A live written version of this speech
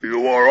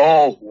You are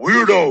all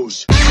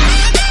weirdos.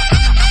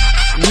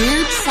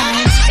 Weird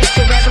science is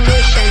the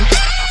revolution.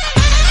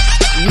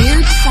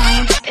 Weird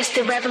science is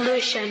the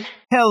revolution.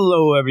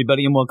 Hello,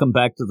 everybody, and welcome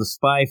back to the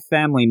Spy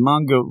Family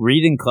Manga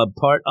Reading Club,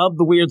 part of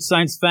the Weird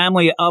Science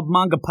family of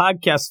Manga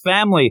Podcast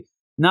family.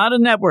 Not a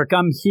network.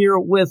 I'm here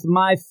with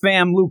my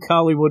fam, Luke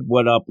Hollywood.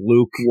 What up,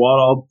 Luke?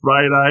 What up,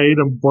 bright-eyed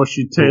and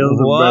bushy-tailed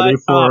and ready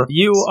for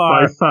you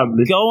Spy are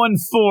Family. Going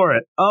for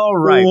it. All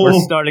right,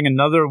 We're starting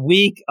another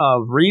week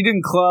of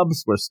reading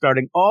clubs. We're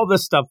starting all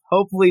this stuff.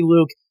 Hopefully,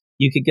 Luke,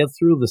 you could get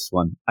through this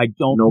one. I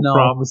don't know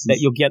promises. that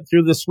you'll get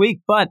through this week,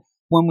 but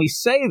when we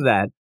say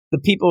that, the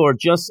people who are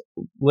just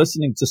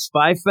listening to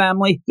Spy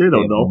Family, they have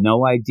know.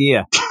 no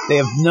idea. They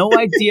have no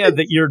idea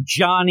that you're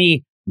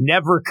Johnny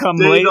Never Come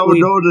They Lately. don't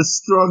know the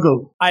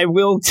struggle. I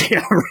will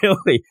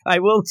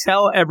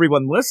tell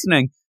everyone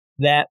listening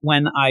that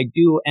when I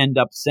do end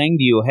up saying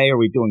to you, hey, are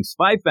we doing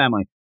Spy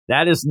Family?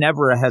 That is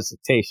never a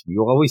hesitation.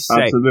 You always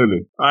say.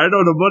 Absolutely. I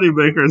know the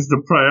moneymaker is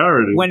the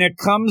priority. When it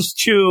comes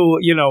to,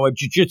 a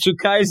Jujutsu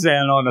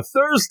Kaisen on a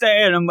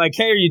Thursday, and I'm like,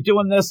 hey, are you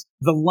doing this?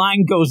 The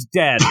line goes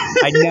dead.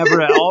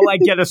 All I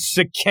get is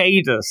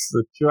cicadas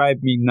that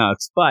drive me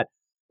nuts. But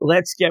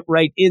let's get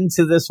right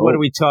into this. What are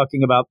we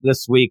talking about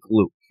this week,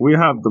 Luke? We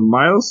have the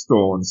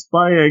milestone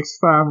Spy X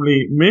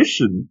Family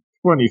Mission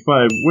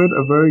 25 with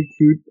a very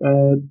cute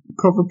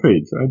cover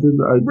page. I did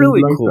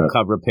really like cool that.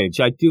 Cover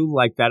page. I do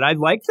like that. I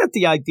like that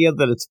the idea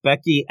that it's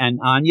Becky and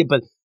Anya,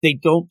 but they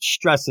don't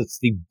stress it's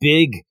the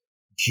big,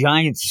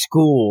 giant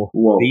school,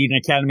 the Eden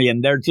Academy,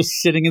 and they're just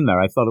sitting in there.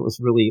 I thought it was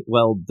really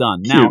well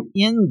done. Cute. Now,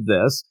 in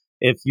this,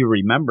 if you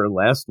remember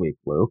last week,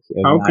 Luke,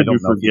 and how could I don't you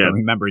know forget? if you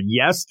remember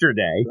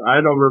yesterday.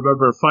 I don't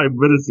remember 5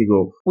 minutes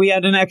ago. We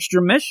had an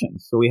extra mission,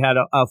 so we had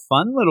a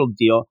fun little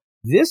deal.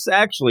 This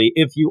actually,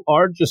 if you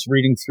are just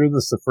reading through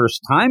this the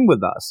first time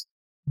with us,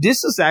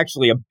 this is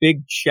actually a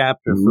big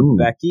chapter for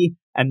Becky,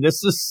 and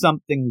this is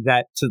something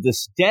that to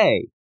this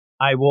day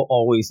I will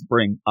always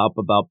bring up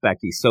about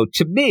Becky. So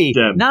to me,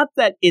 not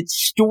that it's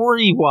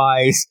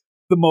story-wise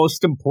the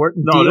most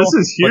important deal. No, this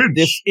is huge.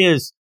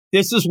 But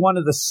this is one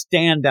of the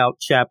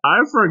standout chapters.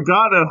 I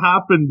forgot it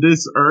happened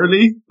this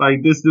early,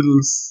 like this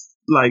little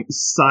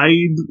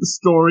side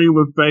story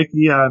with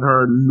Becky and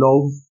her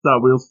love that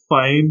we'll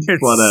find. It's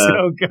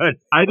so good.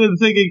 I didn't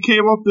think it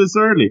came up this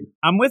early.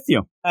 I'm with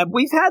you.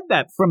 We've had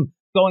that from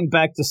going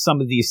back to some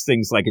of these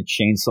things like a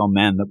Chainsaw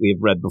Man that we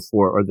have read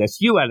before, or this.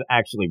 You had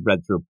actually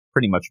read through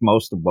pretty much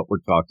most of what we're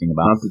talking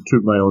about. Not to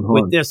toot my own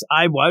horn. With this,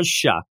 I was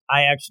shocked.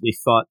 I actually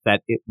thought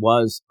that it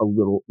was a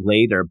little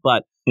later,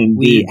 but Indeed.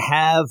 We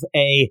have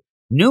a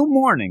new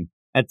morning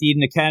at the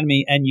Eden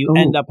Academy, and you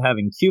end up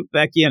having cute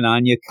Becky and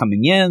Anya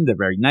coming in. They're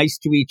very nice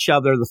to each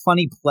other. The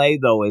funny play,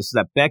 though, is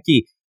that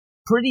Becky,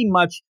 pretty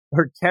much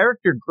her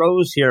character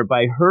grows here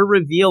by her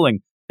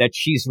revealing that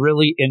she's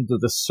really into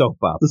the soap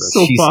opera. The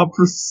soap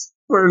opera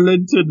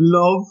spurlinted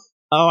love.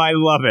 Oh, I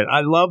love it.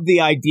 I love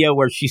the idea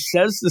where she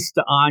says this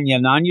to Anya,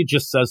 and Anya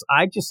just says,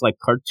 I just like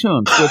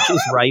cartoons, which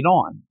is right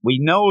on. We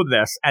know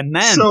this. And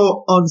then...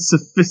 so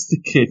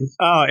unsophisticated.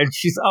 Oh, and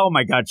oh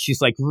my God, she's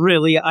like,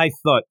 really? I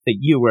thought that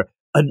you were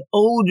an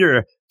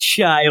older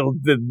child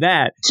than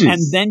that. Jeez.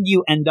 And then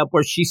you end up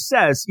where she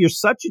says, you're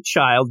such a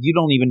child, you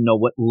don't even know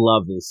what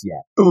love is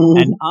yet. Ooh.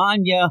 And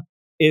Anya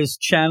is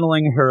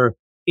channeling her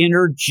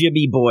inner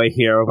Jimmy boy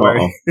here, where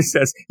he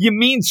says, you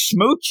mean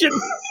smooching?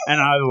 And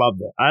I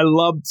loved it. I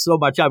loved so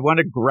much. I want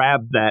to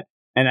grab that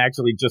and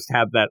actually just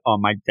have that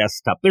on my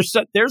desktop.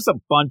 There's a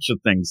bunch of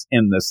things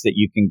in this that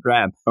you can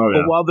grab. Oh,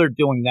 yeah. But while they're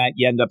doing that,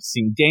 you end up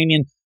seeing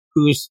Damien,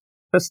 who's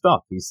pissed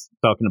off. He's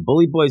talking to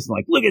Bully Boys and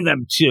like, look at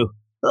them two.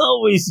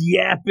 Always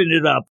yapping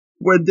it up.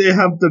 When they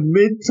have the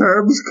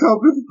midterms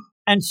coming.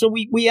 And so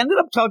we ended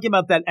up talking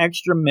about that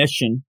extra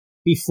mission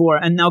before.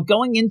 And now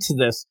going into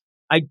this,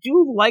 I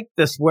do like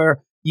this where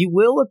you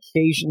will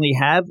occasionally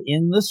have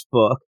in this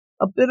book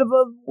a bit of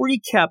a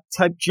recap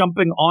type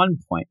jumping on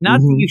point. Not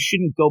that you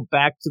shouldn't go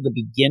back to the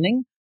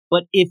beginning,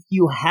 but if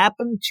you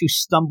happen to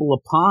stumble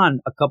upon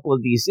a couple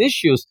of these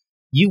issues,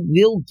 you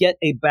will get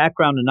a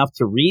background enough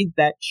to read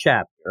that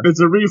chapter. It's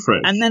a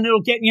refresh. And then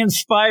it'll get you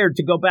inspired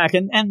to go back.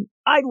 And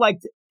I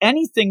liked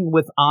anything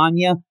with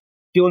Anya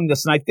doing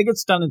this. And I think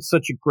it's done in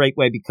such a great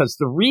way because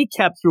the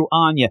recap through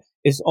Anya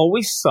is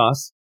always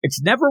sus.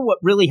 It's never what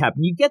really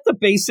happened. You get the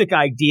basic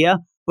idea,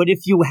 but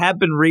if you have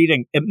been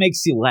reading, it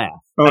makes you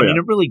laugh. I mean,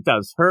 it really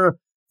does. Her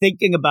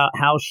thinking about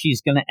how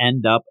she's going to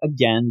end up,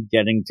 again,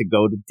 getting to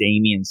go to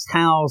Damien's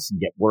house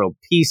and get world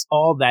peace,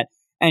 all that.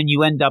 And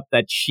you end up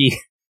that she...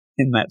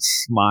 in that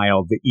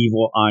smile, the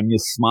evil Anya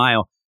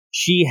smile,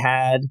 she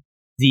had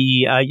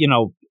the,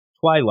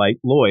 Twilight,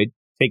 Lloyd,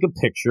 take a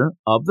picture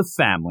of the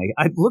family.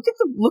 Look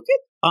at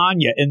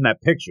Anya in that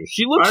picture.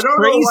 She looks crazy.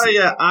 I don't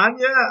know why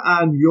Anya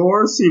and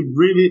yours seem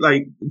really,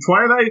 like,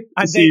 Twilight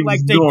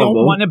seems they normal.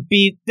 don't want to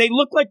be, they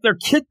look like they're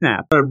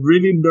kidnapped. They're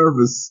really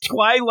nervous.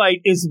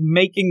 Twilight is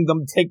making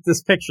them take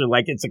this picture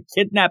like it's a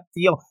kidnap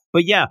deal.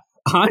 But yeah,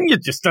 Anya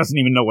just doesn't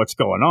even know what's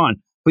going on.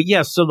 But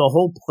yeah, so the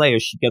whole play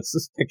is she gets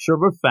this picture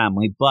of her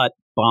family, but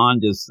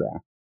Bond is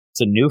there.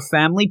 It's a new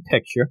family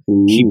picture.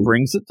 Ooh. She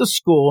brings it to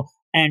school,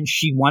 and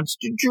she wants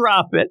to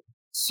drop it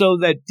so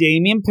that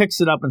Damien picks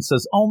it up and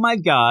says, oh, my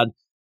God,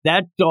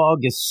 that dog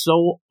is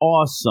so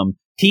awesome.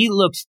 He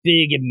looks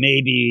big, and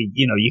maybe,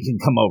 you can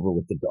come over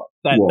with the dog.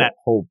 That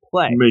whole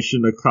play.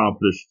 Mission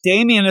accomplished.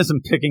 Damien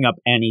isn't picking up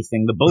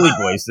anything. The bully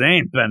boys, they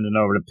ain't bending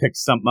over to pick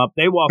something up.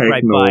 They walk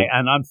right by,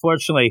 and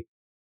unfortunately,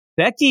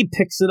 Becky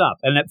picks it up.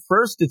 And at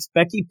first, it's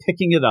Becky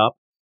picking it up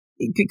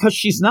because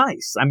she's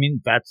nice. I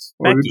mean, that's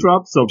Becky. He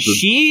dropped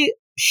something.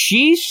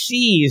 She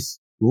sees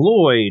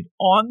Lloyd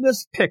on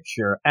this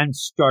picture and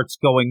starts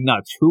going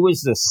nuts. Who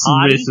is this?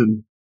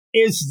 Smitten.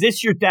 Is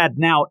this your dad?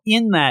 Now,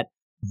 in that,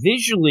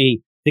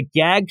 visually, the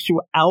gag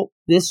throughout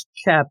this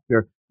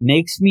chapter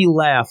makes me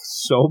laugh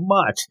so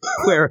much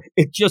where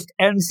it just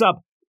ends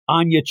up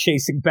Anya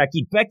chasing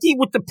Becky. Becky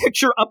with the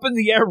picture up in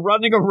the air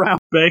running around.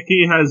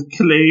 Becky has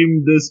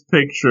claimed this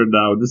picture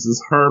now. This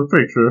is her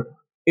picture.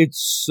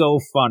 It's so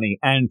funny.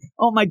 And,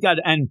 oh my God,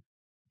 and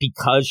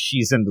because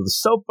she's into the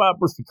soap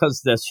operas,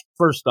 because this,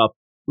 first off,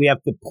 we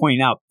have to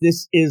point out,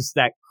 this is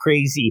that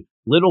crazy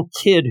little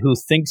kid who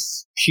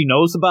thinks she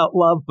knows about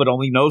love, but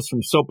only knows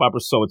from soap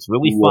operas, so it's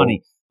really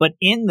funny. But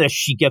in this,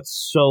 she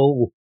gets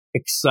so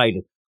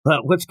excited.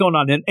 What's going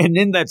on? And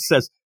in that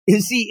says,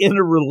 is he in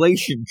a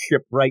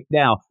relationship right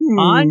now?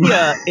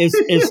 Anya is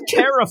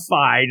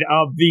terrified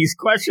of these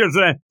questions.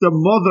 The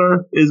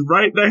mother is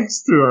right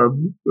next to her.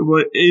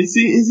 Is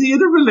he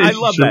in a relationship? I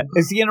love that.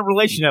 Is he in a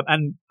relationship?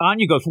 And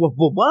Anya goes, well,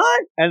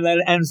 what? And then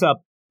it ends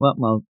up,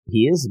 well,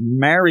 he is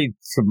married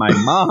to my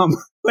mom.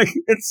 Like,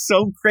 it's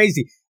so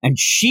crazy. And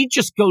she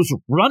just goes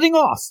running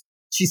off.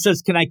 She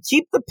says, can I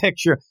keep the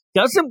picture?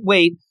 Doesn't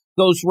wait.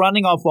 Goes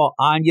running off while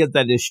Anya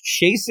that is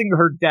chasing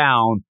her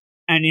down,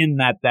 and in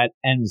that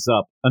ends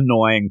up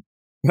annoying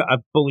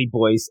Bully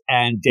Boys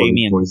and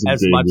Damien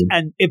as much.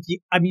 And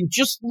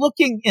just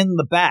looking in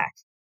the back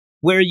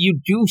where you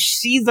do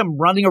see them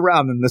running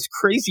around in this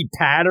crazy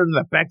pattern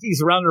that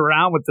Becky's running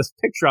around with this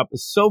picture up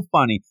is so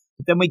funny.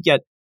 But then we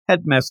get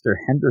Headmaster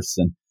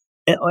Henderson,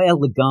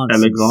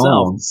 Elegance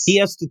himself. He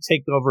has to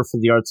take over for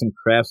the arts and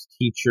crafts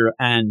teacher,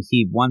 and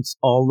he wants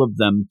all of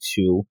them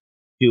to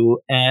do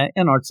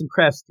an arts and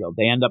crafts deal.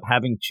 They end up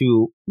having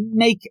to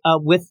make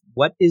with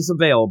what is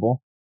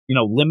available,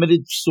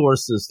 limited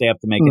sources. They have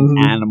to make an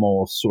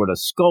animal sort of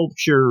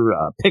sculpture,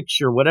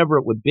 picture, whatever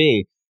it would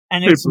be.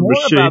 And it's more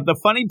about the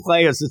funny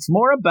play is it's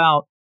more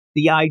about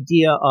the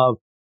idea of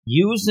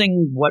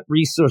using what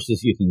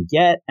resources you can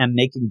get and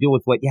making do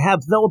with what you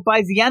have. Though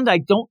by the end, I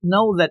don't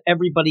know that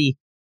everybody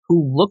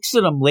who looks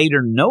at them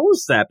later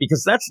knows that,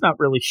 because that's not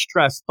really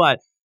stressed. But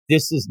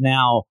this is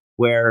now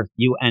where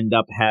you end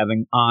up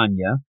having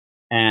Anya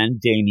and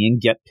Damien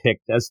get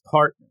picked as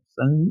partners.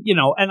 And,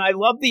 and I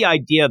love the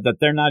idea that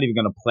they're not even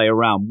going to play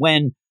around.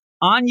 When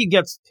Anya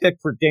gets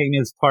picked for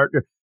Damien's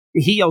partner,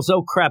 he yells,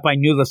 oh, crap, I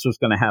knew this was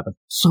going to happen.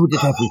 So did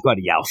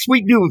everybody else.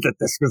 We knew that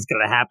this was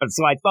going to happen.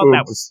 So I thought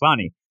that was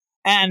funny.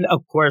 And,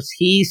 of course,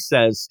 he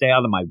says, stay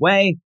out of my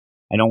way.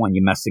 I don't want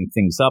you messing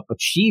things up. But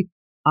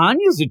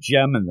Anya's a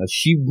gem in this.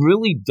 She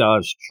really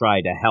does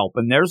try to help.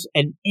 And there's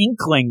an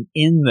inkling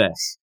in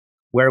this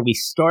where we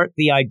start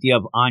the idea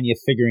of Anya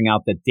figuring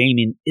out that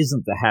Damien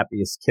isn't the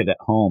happiest kid at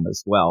home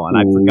as well. And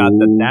I forgot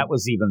that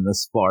was even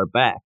this far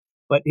back.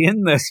 But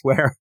in this,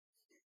 where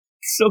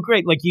it's so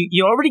great, like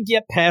you already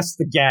get past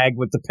the gag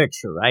with the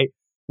picture, right?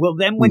 Well,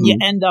 then when you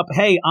end up,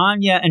 hey,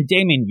 Anya and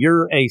Damien,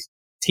 you're a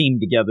team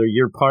together,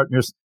 you're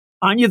partners.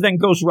 Anya then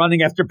goes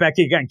running after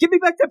Becky again. Give me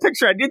back that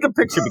picture. I need the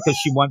picture, because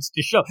she wants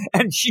to show.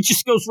 And she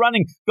just goes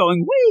running,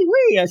 going,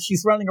 wee, as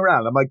she's running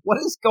around. I'm like, what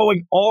is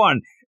going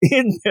on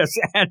in this?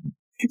 And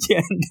you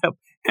end up,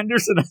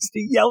 Henderson has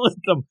to yell at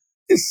them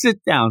to sit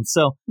down.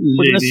 So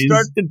we're going to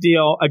start the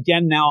deal.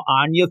 Again, now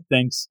Anya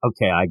thinks,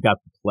 okay, I got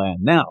the plan.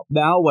 Now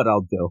what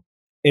I'll do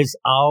is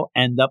I'll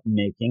end up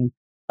making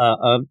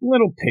a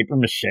little paper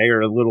mache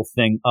or a little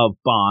thing of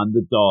Bond,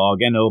 the dog.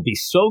 And it'll be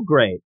so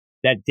great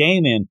that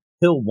Damien,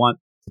 he'll want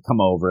to come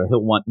over.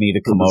 He'll want me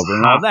to come over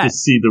and all that. To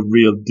see the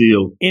real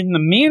deal. In the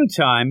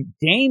meantime,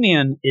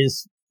 Damien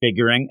is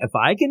figuring, if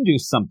I can do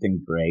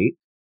something great,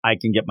 I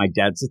can get my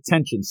dad's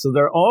attention. So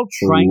they're all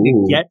trying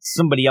to get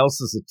somebody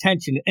else's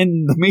attention.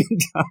 In the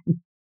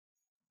meantime,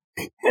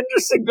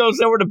 Henderson goes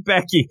over to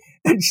Becky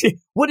and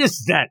what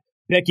is that,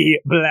 Becky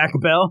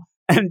Blackbell?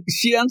 And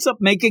she ends up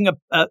making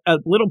a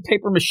little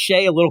paper mache,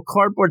 a little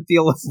cardboard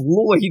deal of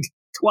Lloyd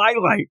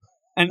Twilight.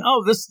 And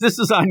this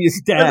is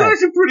Anya's dad. It's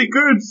actually pretty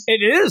good.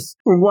 It is.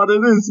 For what it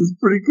is, it's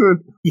pretty good.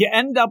 You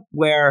end up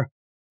where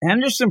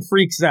Henderson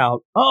freaks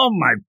out. Oh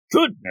my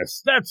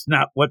goodness, that's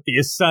not what the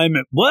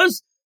assignment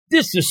was.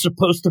 This is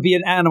supposed to be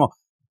an animal.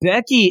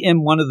 Becky,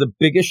 in one of the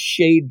biggest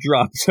shade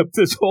drops of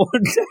this whole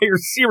entire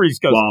series,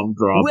 goes, bomb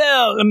drop.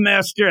 Well,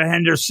 Master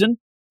Henderson,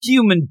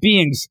 human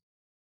beings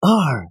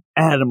are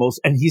animals.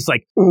 And he's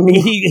like,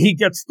 he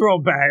gets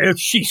thrown back.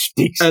 She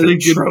speaks the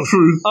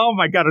truth. Oh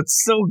my God,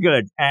 it's so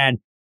good. And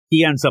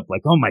he ends up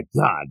like, oh my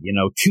God,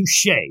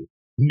 touche,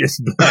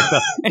 Miss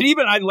Blackbell. And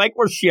even I like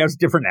where she has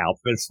different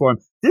outfits for him.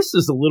 This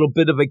is a little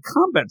bit of a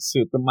combat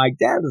suit that my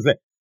dad is in.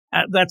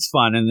 That's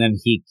fun. And then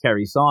he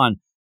carries on.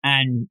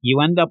 And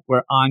you end up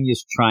where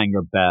Anya's trying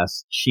her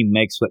best. She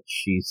makes what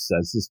she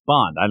says is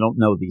Bond. I don't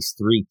know these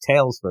three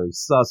tales very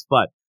sus,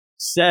 but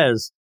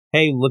says,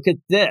 hey, look at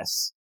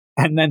this.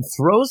 And then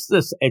throws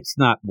this. It's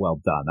not well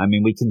done. I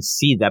mean, we can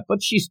see that,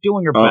 but she's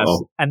doing her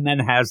best. And then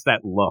has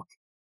that look.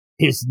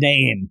 His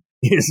name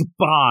is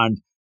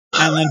Bond.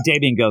 And then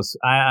Damien goes,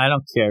 I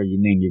don't care. You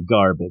name your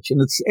garbage.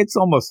 And it's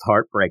almost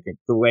heartbreaking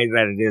the way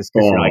that it is.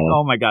 Because you're like,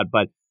 oh my God.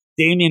 But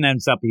Damien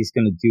ends up, he's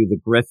going to do the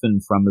Griffin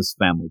from his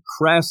family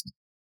crest.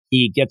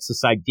 He gets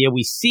this idea.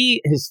 We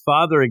see his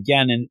father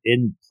again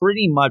in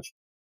pretty much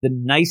the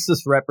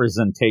nicest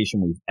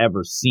representation we've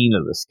ever seen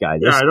of this guy.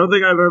 I don't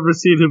think I've ever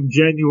seen him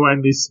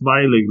genuinely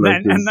smiling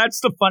like this. And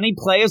that's the funny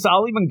play is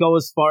I'll even go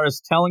as far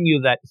as telling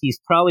you that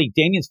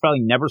Damien's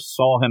probably never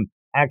saw him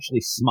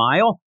actually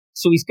smile.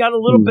 So he's got a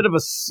little bit of a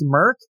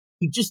smirk.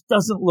 He just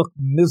doesn't look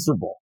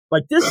miserable.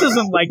 Like this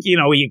isn't like, he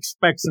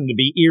expects him to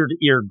be ear to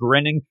ear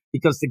grinning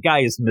because the guy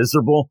is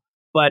miserable,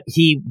 but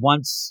he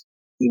wants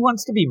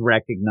to be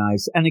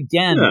recognized. And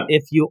again,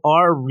 if you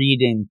are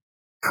reading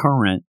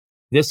current,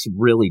 this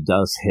really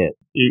does hit.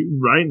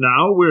 Right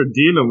now, we're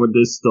dealing with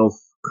this stuff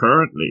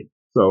currently.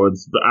 So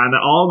and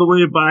all the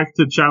way back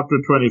to chapter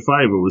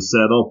 25, it was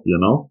set up,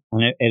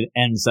 And it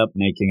ends up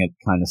making it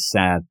kind of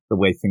sad the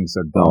way things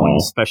are going,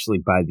 especially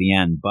by the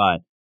end. But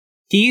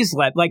he's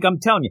like I'm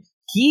telling you,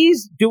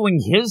 he's doing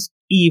his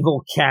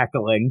evil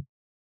cackling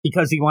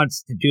because he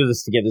wants to do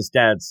this to get his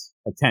dad's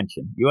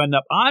attention. You end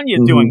up Anya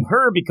doing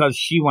her because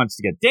she wants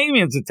to get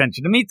Damien's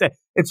attention. To meet that,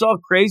 it's all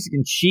crazy.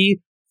 And she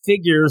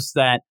figures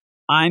that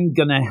I'm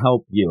going to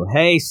help you.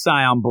 Hey,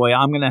 Scion boy,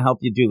 I'm going to help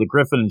you do the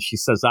Griffin. And she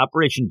says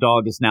Operation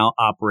Dog is now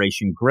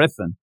Operation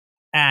Griffin.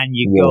 And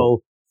you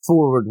go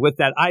forward with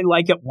that. I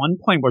like at one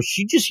point where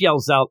she just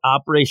yells out,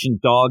 Operation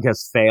Dog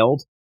has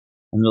failed.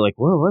 And they're like,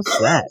 whoa, what's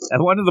that?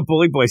 And one of the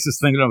bully boys is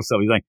thinking to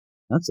himself, he's like,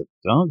 that's a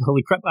dog?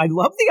 Holy crap. I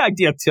love the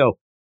idea, too.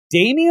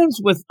 Damien's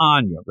with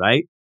Anya,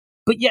 right?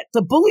 But yet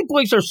the bully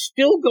boys are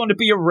still going to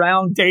be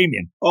around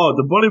Damien. Oh,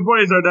 the bully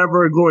boys are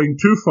never going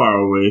too far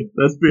away.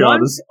 Let's be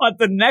honest. At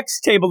the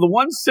next table, the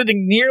one's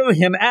sitting near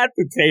him at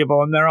the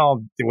table, and they're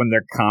all doing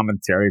their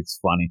commentary. It's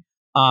funny.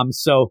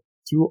 So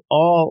through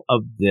all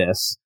of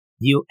this,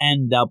 you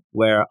end up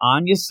where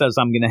Anya says,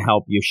 I'm going to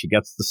help you. She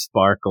gets the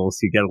sparkles.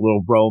 You get a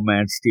little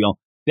romance deal.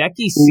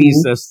 Becky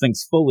sees this,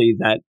 thinks fully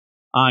that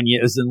Anya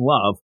is in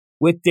love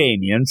with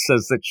Damien,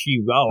 says that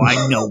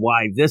I know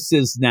why this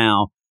is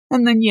now.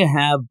 And then you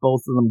have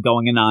both of them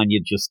going, and Anya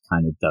just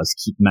kind of does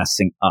keep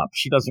messing up.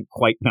 She doesn't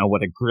quite know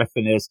what a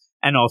griffin is,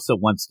 and also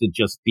wants to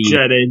just be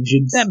jet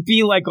engines. And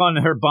be like on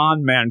her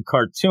Bond Man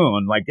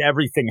cartoon. Like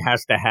everything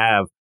has to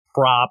have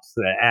props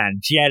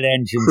and jet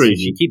engines. And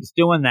she keeps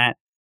doing that,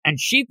 and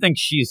she thinks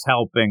she's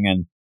helping,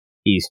 and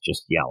he's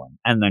just yelling.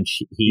 And then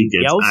he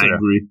yells angry. At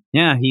her.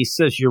 Yeah, he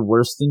says, you're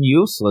worse than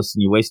useless,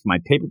 and you wasted my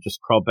paper.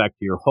 Just crawl back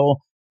to your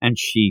hole. And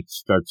she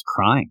starts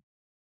crying.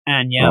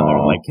 And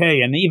they're like,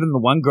 hey, and even the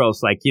one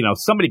girl's like,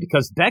 somebody,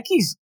 because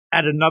Becky's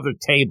at another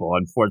table,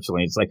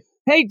 unfortunately. It's like,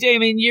 hey,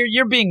 Damien,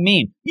 you're being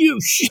mean. You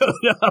shut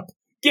up.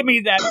 Give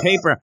me that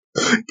paper.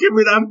 Give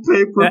me that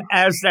paper.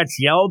 As that's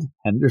yelled,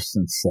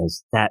 Henderson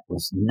says, that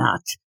was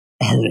not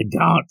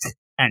elegant.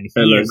 And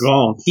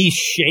he's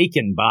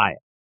shaken by it.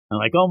 And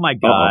like, oh my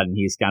God. And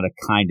he's got to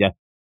kind of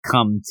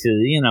come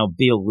to,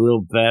 be a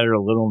little better,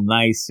 a little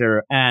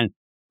nicer. And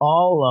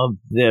all of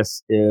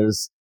this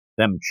is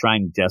them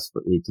trying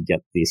desperately to get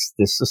this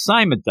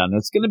assignment done.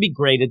 It's going to be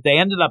great. They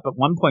ended up at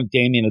one point,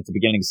 Damien at the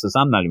beginning says,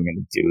 I'm not even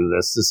going to do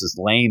this. This is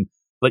lame.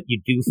 But you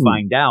do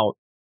find out,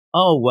 a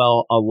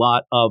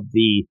lot of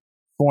the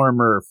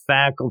former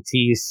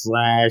faculty /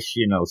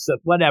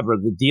 whatever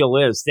the deal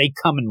is, they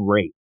come and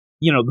rate.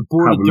 The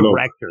board of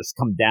directors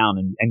come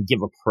down and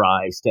give a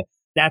prize.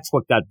 That's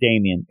what got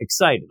Damien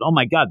excited. Oh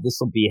my God, this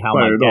will be how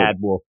my dad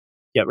will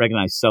get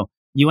recognized. So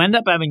you end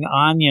up having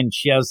Anya, and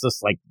she has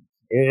this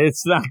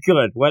it's not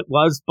good. What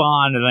was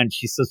Bond? And then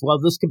she says, well,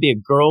 this could be a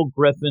girl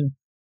Griffin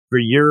for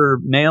your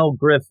male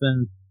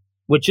Griffin,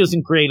 which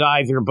isn't great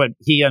either, but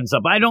he ends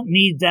up, I don't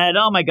need that.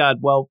 Oh my God.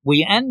 Well,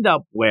 we end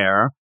up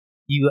where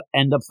you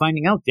end up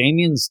finding out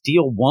Damien's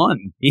deal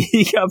won.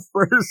 He got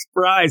first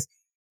prize.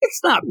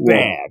 It's not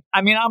bad.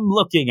 I mean, I'm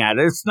looking at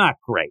it. It's not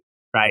great,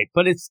 right?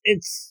 But it's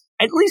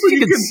at least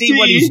you can see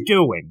what he's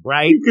doing,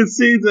 right? You can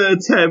see the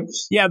attempt.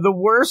 Yeah, the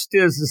worst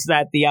is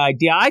that the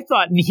idea, I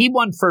thought, and he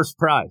won first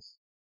prize.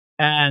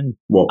 And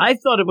I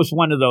thought it was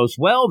one of those,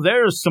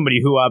 there's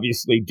somebody who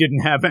obviously didn't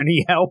have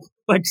any help,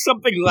 like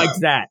something like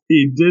that.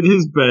 He did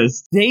his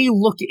best. They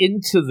look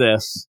into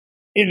this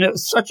in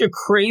such a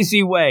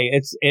crazy way.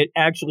 It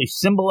actually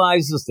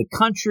symbolizes the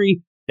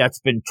country that's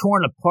been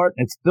torn apart,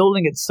 and it's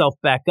building itself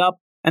back up.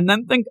 And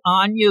then think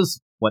Anya's,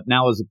 what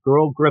now is a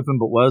girl Griffin,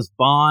 but was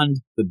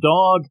Bond, the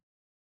dog,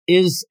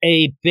 is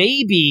a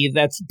baby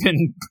that's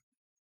been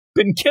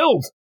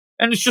killed.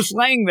 And it's just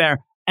laying there.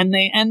 And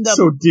they end up...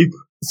 So deep.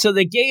 So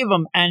they gave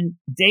him, and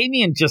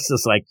Damien just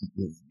is like,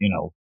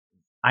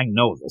 I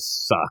know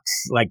this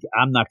sucks. Like,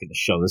 I'm not going to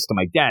show this to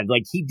my dad.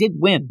 Like, he did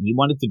win. He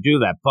wanted to do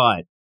that,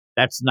 but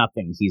That's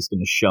nothing he's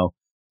going to show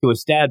to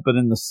his dad. But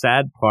in the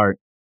sad part,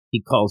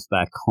 he calls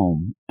back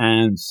home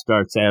and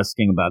starts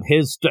asking about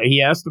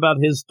he asked about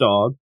his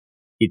dog.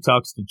 He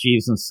talks to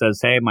Jeeves and says,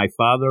 hey, my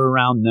father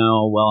around?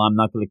 No, well, I'm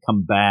not going to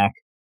come back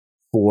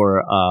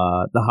for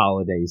the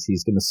holidays.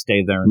 He's going to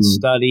stay there and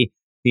study.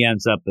 He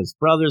ends up, his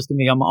brother's going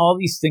to become, all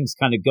these things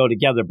kind of go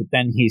together. But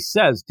then he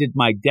says, did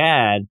my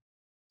dad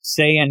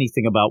say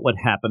anything about what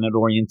happened at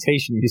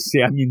orientation? You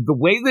see, I mean, the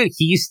way that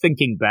he's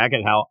thinking back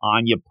at how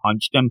Anya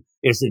punched him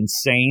is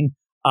insane.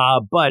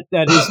 But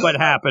that is what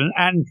happened.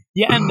 And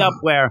you end up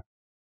where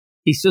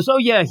he says, oh,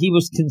 yeah, he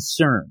was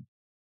concerned.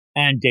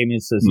 And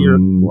Damien says, you're a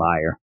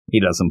liar. He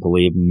doesn't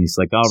believe him. He's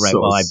like, all right,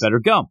 well, I better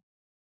go.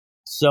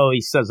 So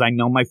he says, I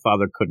know my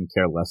father couldn't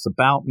care less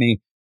about me.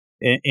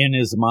 In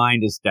his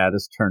mind, his dad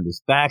has turned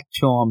his back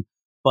to him.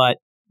 But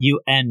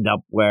you end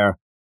up where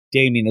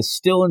Damien is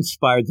still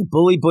inspired. The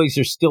Bully Boys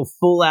are still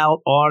full out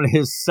on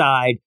his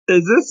side.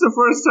 Is this the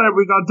first time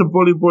we got the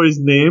Bully Boys'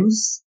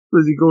 names?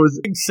 Because he goes,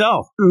 I think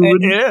so. Ewan,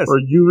 it is. Or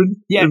Ewan.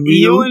 Yeah, Emil.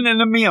 Ewan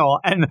and Emil.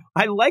 And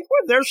I like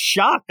where they're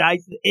shocked.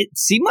 It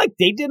seemed like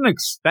they didn't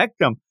expect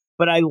them.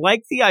 But I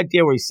like the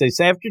idea where he says,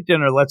 after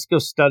dinner, let's go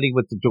study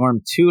with the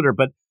dorm tutor.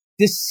 But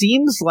this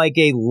seems like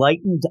a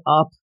lightened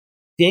up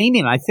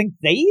Damien. I think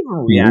they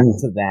even react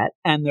to that.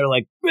 And they're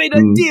like, great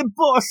idea,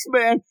 boss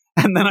man.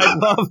 And then I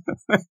love,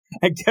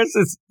 I guess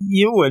it's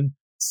Ewan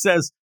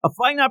says, a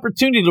fine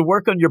opportunity to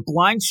work on your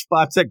blind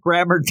spots at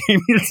grammar.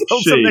 Damien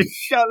tells him to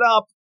shut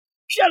up.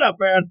 Shut up,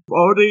 man.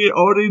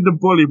 Only the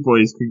Bully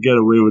Boys could get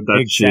away with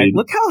that shit.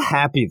 Look how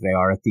happy they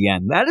are at the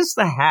end. That is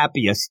the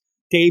happiest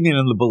Damien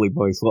and the Bully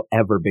Boys will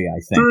ever be, I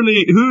think.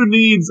 Truly, who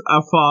needs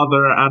a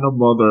father and a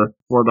mother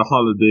for the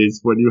holidays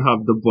when you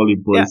have the Bully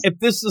Boys? Yeah, if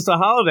this is the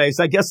holidays,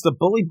 I guess the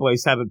Bully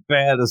Boys have it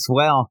bad as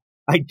well.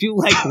 I do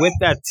like with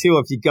that, too,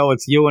 if you go,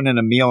 it's Ewan and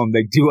Emil, and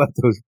they do have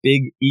those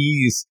big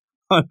E's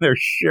on their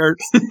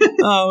shirts.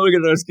 Oh, look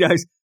at those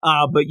guys.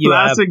 But you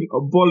classic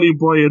Bully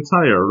Boy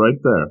attire right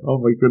there. Oh,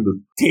 my goodness.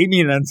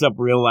 Damien ends up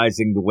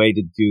realizing the way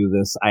to do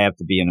this, I have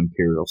to be an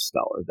Imperial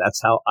Scholar.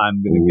 That's how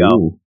I'm going to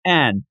go.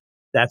 And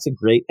that's a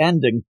great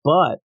ending.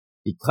 But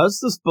because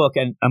this book,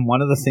 and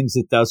one of the things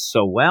it does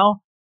so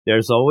well,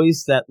 there's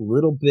always that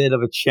little bit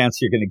of a chance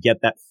you're going to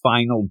get that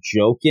final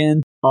joke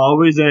in.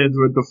 Always ends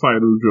with the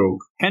final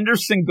joke.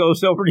 Henderson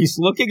goes over and he's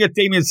looking at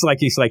Damien.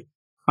 He's like,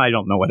 I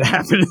don't know what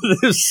happened to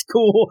this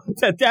school.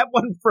 That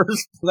one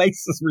first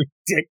place is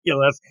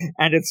ridiculous.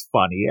 And it's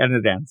funny. And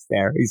it ends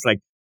there. He's like,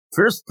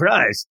 first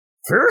prize.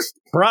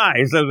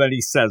 And then he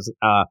says,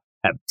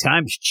 have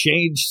times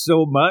changed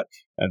so much?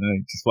 And then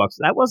he just walks.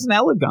 That wasn't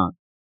elegant.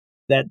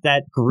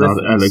 That Griffin.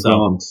 Not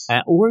elegant.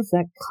 Or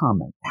that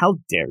comment. How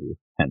dare you,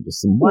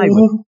 Henderson?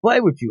 Why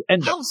would you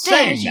end up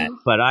saying that?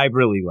 But I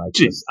really like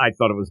this. I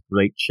thought it was a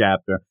great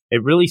chapter.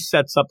 It really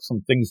sets up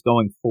some things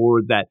going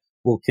forward that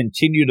will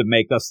continue to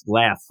make us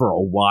laugh for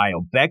a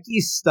while.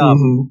 Becky's stuff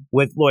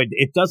with Lloyd,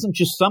 it doesn't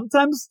just,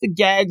 sometimes the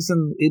gags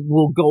and it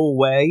will go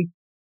away,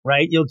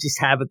 right? You'll just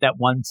have it that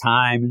one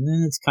time and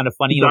then it's kind of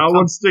funny. That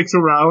one sticks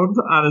around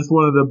and it's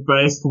one of the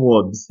best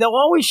ones. They'll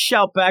always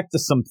shout back to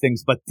some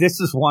things, but this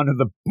is one of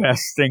the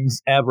best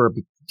things ever.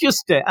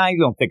 I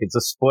don't think it's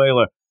a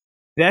spoiler.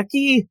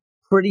 Becky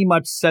pretty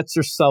much sets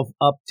herself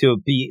up to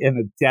be in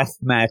a death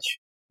match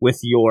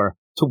with to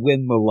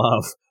win the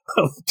love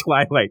of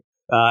Twilight.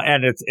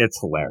 And it's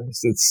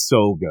hilarious. It's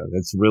so good.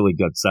 It's really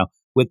good. So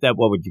with that,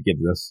 what would you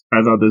give this? I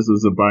thought this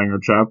was a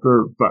banger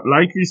chapter, but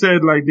like you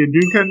said, like they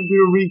do kind of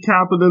do a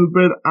recap a little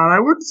bit, and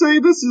I would say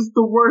this is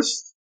the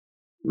worst.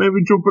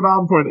 Maybe jumping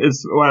on point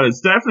is, well,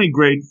 it's definitely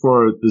great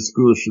for the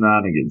school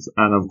shenanigans,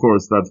 and of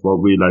course that's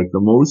what we like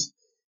the most.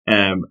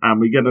 And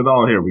we get it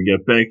all here. We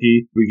get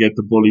Becky, we get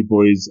the Bully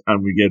Boys,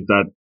 and we get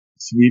that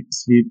sweet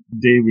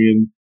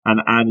Damien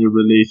and Anya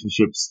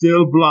relationship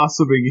still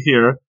blossoming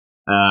here.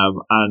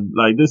 And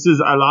like this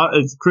is a lot.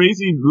 It's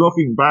crazy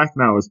looking back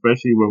now,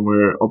 especially when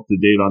we're up to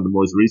date on the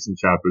most recent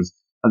chapters,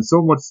 and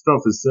so much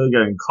stuff is still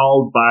getting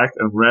called back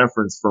and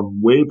referenced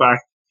from way back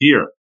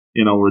here.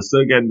 You know, we're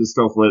still getting the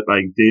stuff with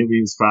like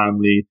Damien's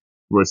family.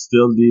 We're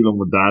still dealing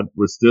with that.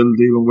 We're still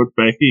dealing with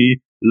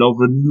Becky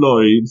loving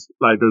Lloyd.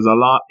 Like there's a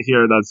lot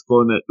here that's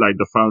going to, like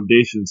the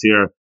foundations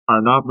here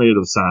are not made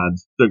of sand.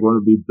 They're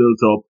going to be built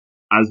up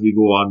as we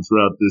go on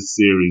throughout this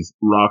series.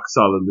 Rock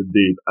solid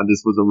indeed. And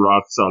this was a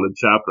rock solid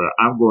chapter.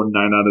 I'm going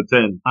 9 out of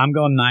 10. I'm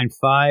going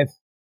 9.5.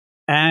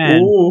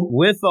 And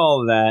with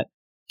all that,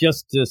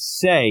 just to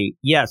say,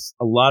 yes,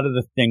 a lot of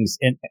the things,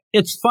 and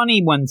it's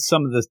funny when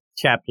some of the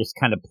chapters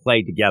kind of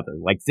play together.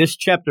 Like this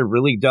chapter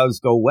really does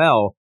go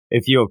well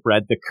if you have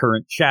read the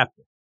current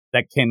chapter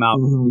that came out,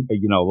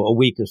 a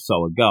week or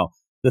so ago.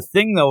 The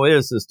thing, though,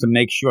 is to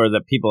make sure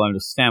that people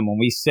understand when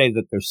we say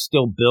that they're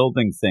still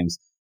building things,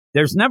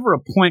 there's never a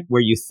point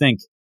where you think,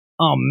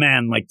 oh,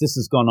 man, like this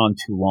has gone on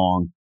too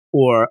long,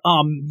 or,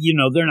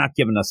 they're not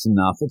giving us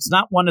enough. It's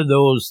not one of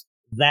those,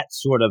 that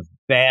sort of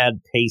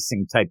bad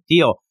pacing type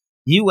deal.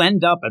 You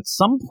end up at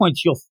some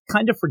point, you'll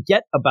kind of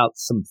forget about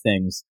some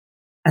things.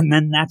 And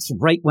then that's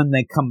right when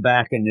they come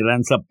back and it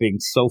ends up being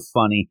so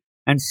funny.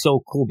 and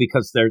so cool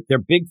because they're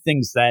big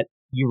things that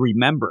you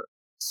remember.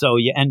 So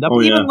you end up,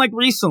 like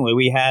recently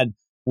we had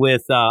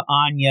with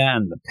Anya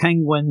and the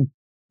penguin,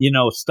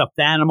 stuffed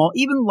animal,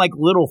 even like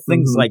little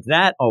things like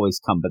that always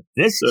come. But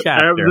this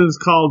chapter, everything's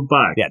called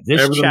back. Yeah,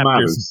 this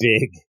chapter's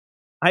big.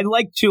 I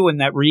like too in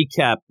that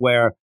recap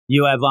where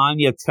you have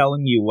Anya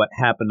telling you what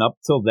happened up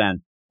till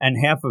then, and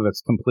half of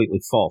it's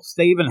completely false.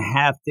 They even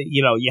have to,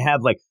 you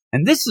have like,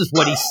 and this is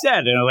what he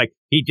said, and like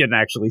he didn't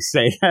actually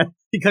say that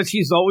because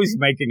she's always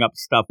making up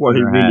stuff. What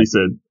he really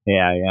said.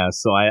 Yeah.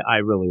 So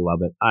I really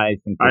love it. I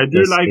think I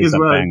do like as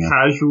well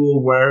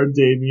casual wear,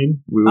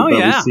 Damien. We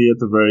will see at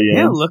the very end.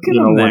 Yeah, look at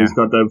him there. When he's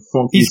got that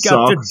funky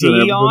socks. He's got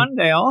the D on.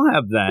 They all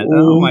have that.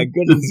 Oh my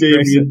goodness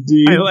Damien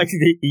D. I like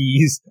the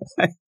E's.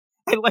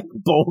 I like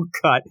bowl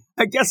cut.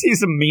 I guess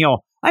he's a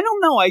meal. I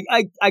don't know. I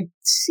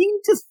seem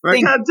to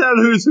think... I can't tell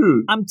who's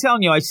who. I'm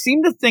telling you, I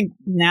seem to think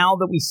now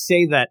that we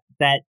say that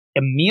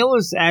Emil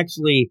is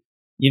actually,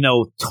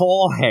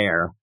 tall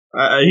hair.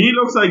 He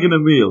looks like an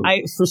Emil.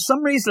 For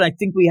some reason, I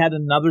think we had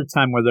another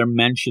time where they're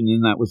mentioned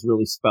and that was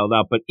really spelled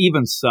out. But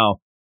even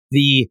so,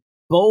 the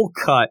bowl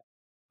cut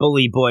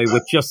bully boy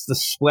with just the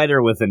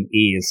sweater with an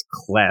E is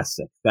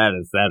classic. That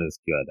is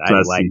good. Classic.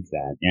 I like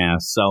that. Yeah.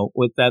 So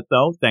with that,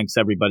 though, thanks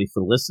everybody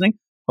for listening.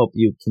 Hope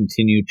you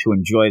continue to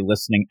enjoy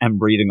listening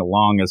and reading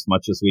along as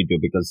much as we do,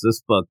 because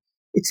this book,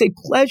 it's a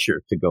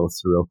pleasure to go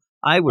through.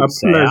 I would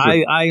say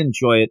I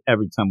enjoy it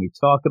every time we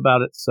talk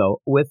about it.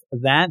 So with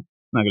that, I'm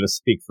not going to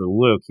speak for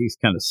Luke. He's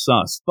kind of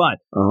sus. But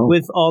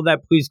with all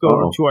that, please go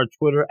over to our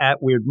Twitter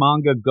at Weird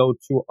Manga. Go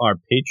to our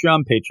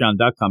Patreon,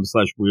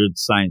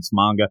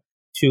 patreon.com/WeirdScienceManga,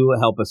 to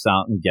help us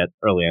out and get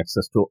early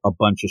access to a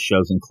bunch of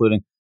shows,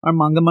 including our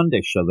Manga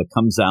Monday show that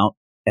comes out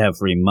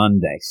every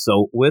Monday.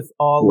 So with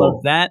all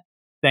of that,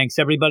 thanks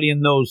everybody.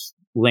 In those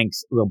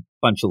links, a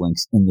bunch of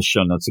links in the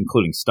show notes,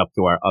 including stuff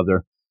to our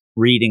other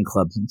reading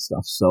clubs and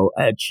stuff. So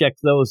check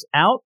those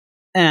out,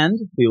 and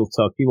we will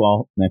talk to you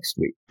all next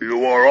week.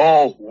 You are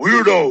all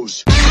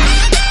weirdos.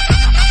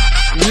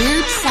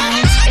 Weird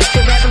science is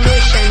the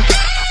revolution.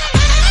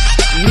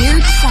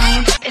 Weird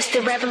science is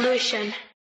the revolution.